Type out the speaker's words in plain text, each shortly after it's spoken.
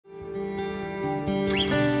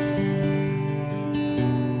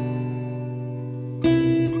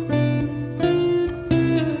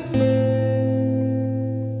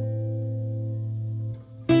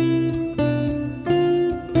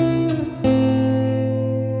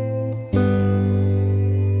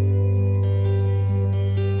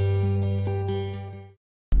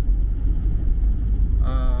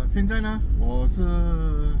现在呢，我是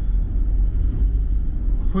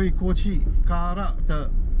会过去Karak的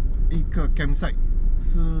一个 campsite，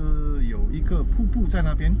 是有一个瀑布在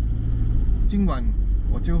那边。今晚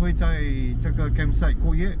我就会在这个 campsite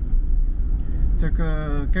过夜。这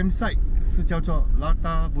个 campsite 是叫做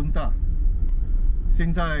Lata Bunta。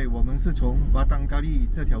现在我们是从巴当咖喱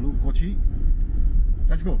这条路过去。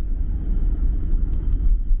Let's go。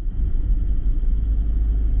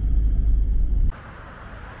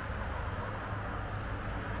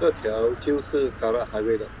这条就是 Karak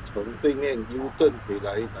Highway 了，从对面 U turn 回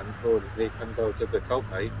来，然后你可以看到这个招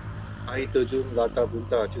牌 terjun Lata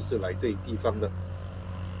Bunta 就是来对地方了。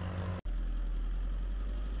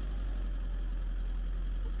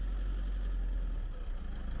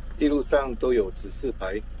一路上都有指示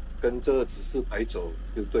牌，跟着指示牌走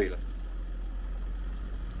就对了。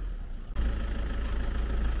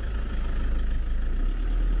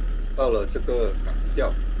到了这个港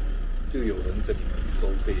校，就有人跟你们收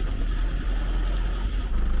费了。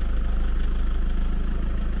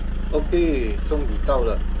OK， 终于到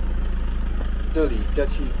了。这里下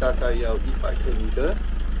去大概要100个米的，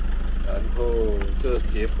然后这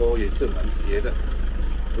斜坡也是蛮斜的。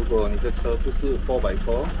如果你的车不是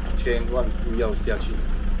 4x4， 千万不要下去。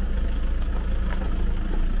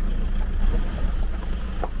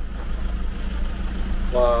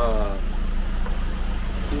哇，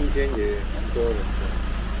今天也蛮多人的。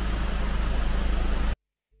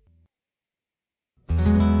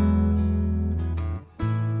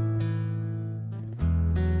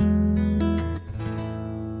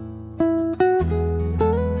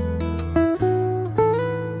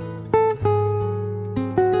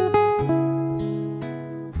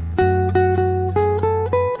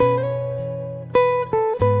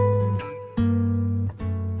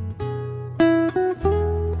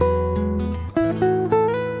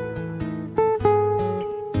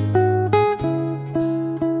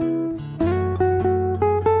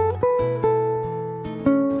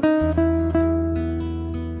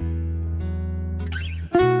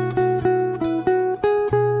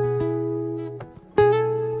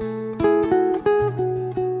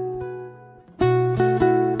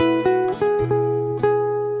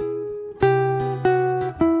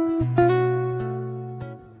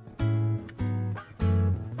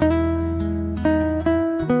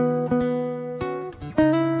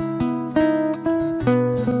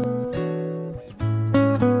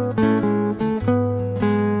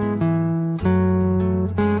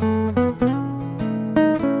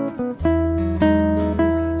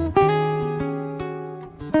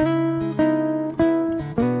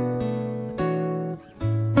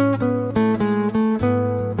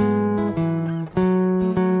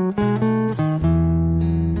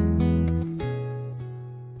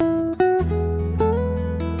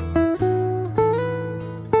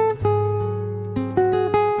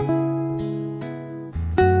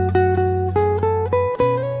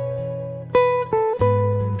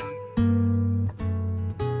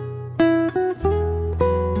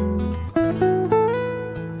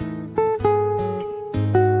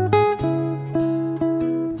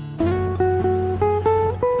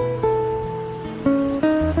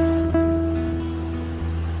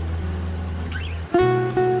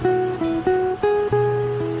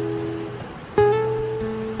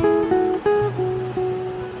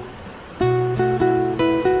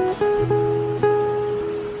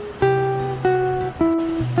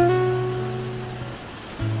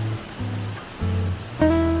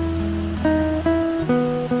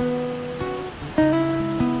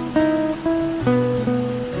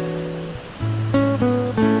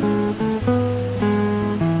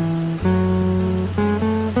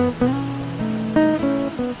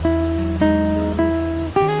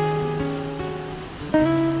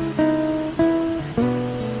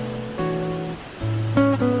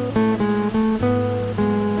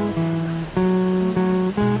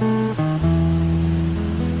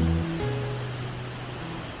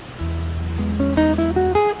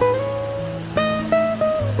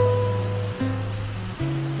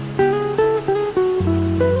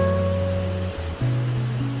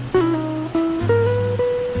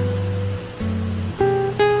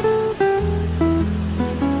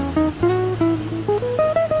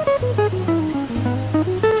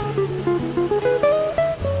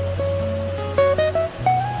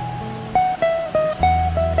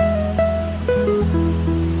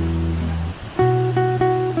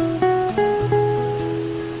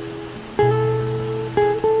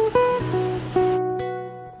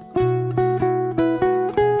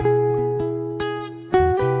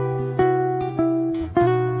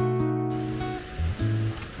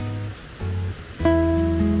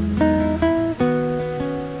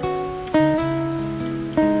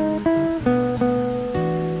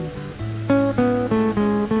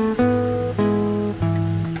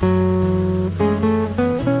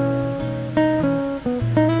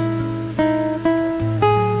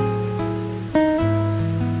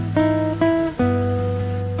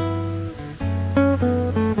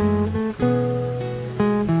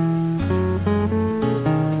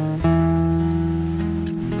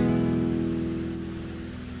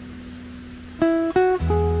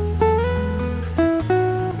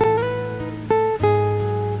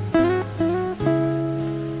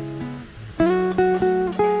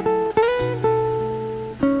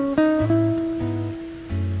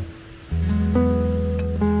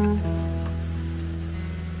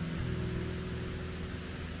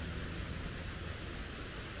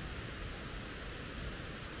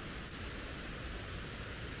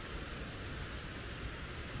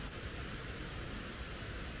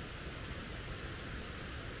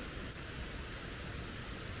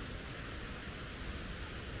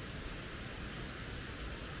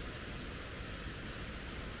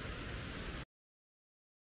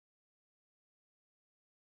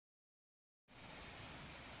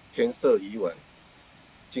天色已晚，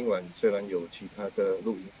今晚虽然有其他的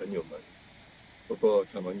露营朋友们，不过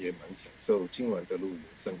他们也蛮享受今晚的露营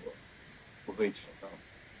生活，不会吵到，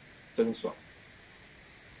真爽。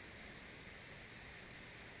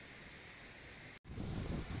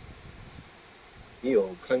你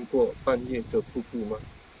有看过半夜的瀑布吗？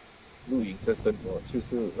露营的生活就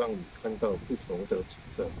是让你看到不同的景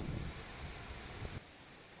色。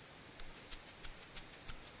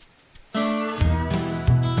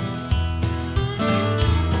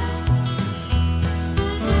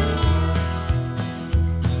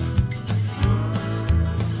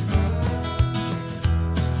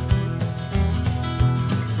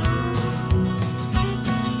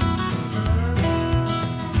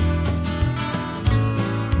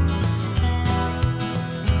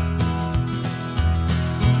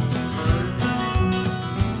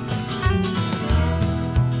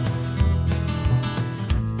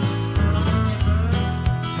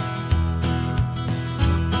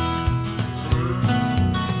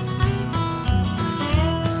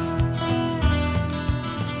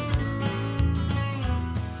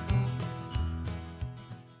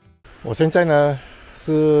我现在呢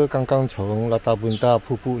是刚刚从Lata Bunta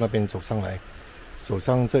瀑布那边走上来，走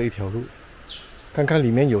上这一条路，看看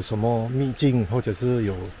里面有什么秘境或者是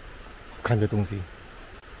有好看的东西。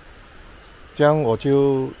这样我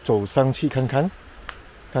就走上去看看，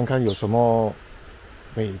看看有什么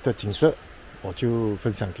美的景色，我就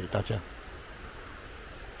分享给大家。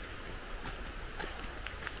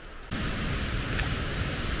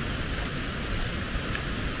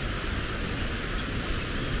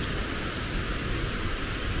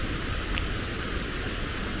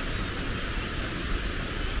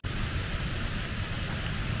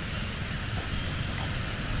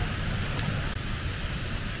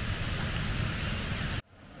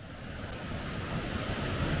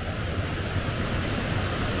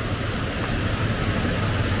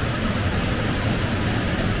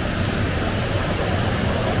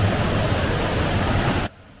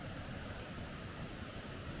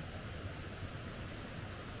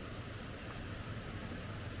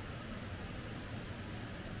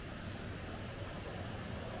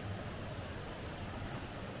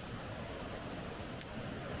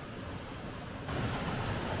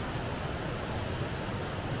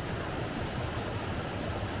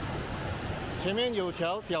前面有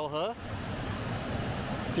条小河，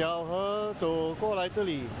小河走过来这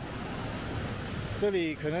里，这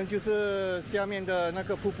里可能就是下面的那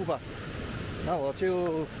个瀑布吧。那我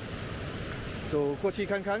就走过去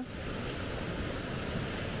看看。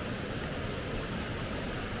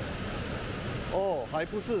哦，还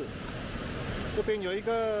不是，这边有一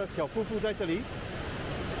个小瀑布在这里。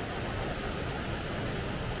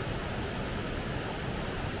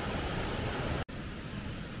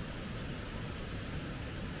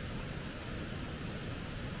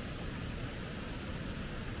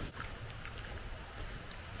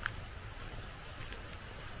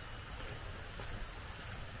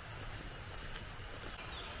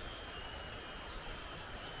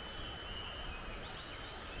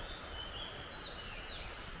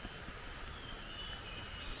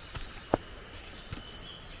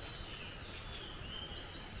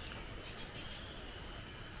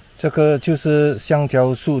这个就是香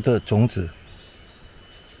蕉树的种子，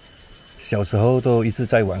小时候都一直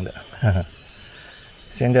在玩的，哈哈。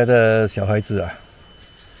现在的小孩子啊，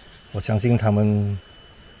我相信他们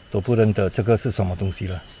都不认得这个是什么东西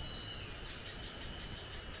了。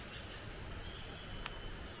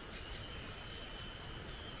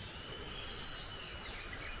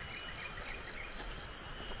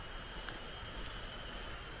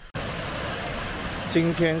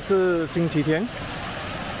今天是星期天。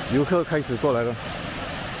游客开始过来了，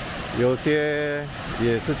有些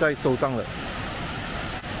也是在收账了。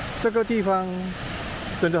这个地方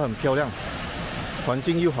真的很漂亮，环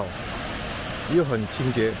境又好，又很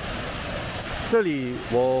清洁。这里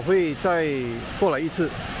我会再过来一次，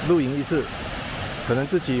露营一次，可能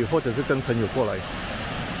自己或者是跟朋友过来，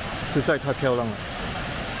实在太漂亮了。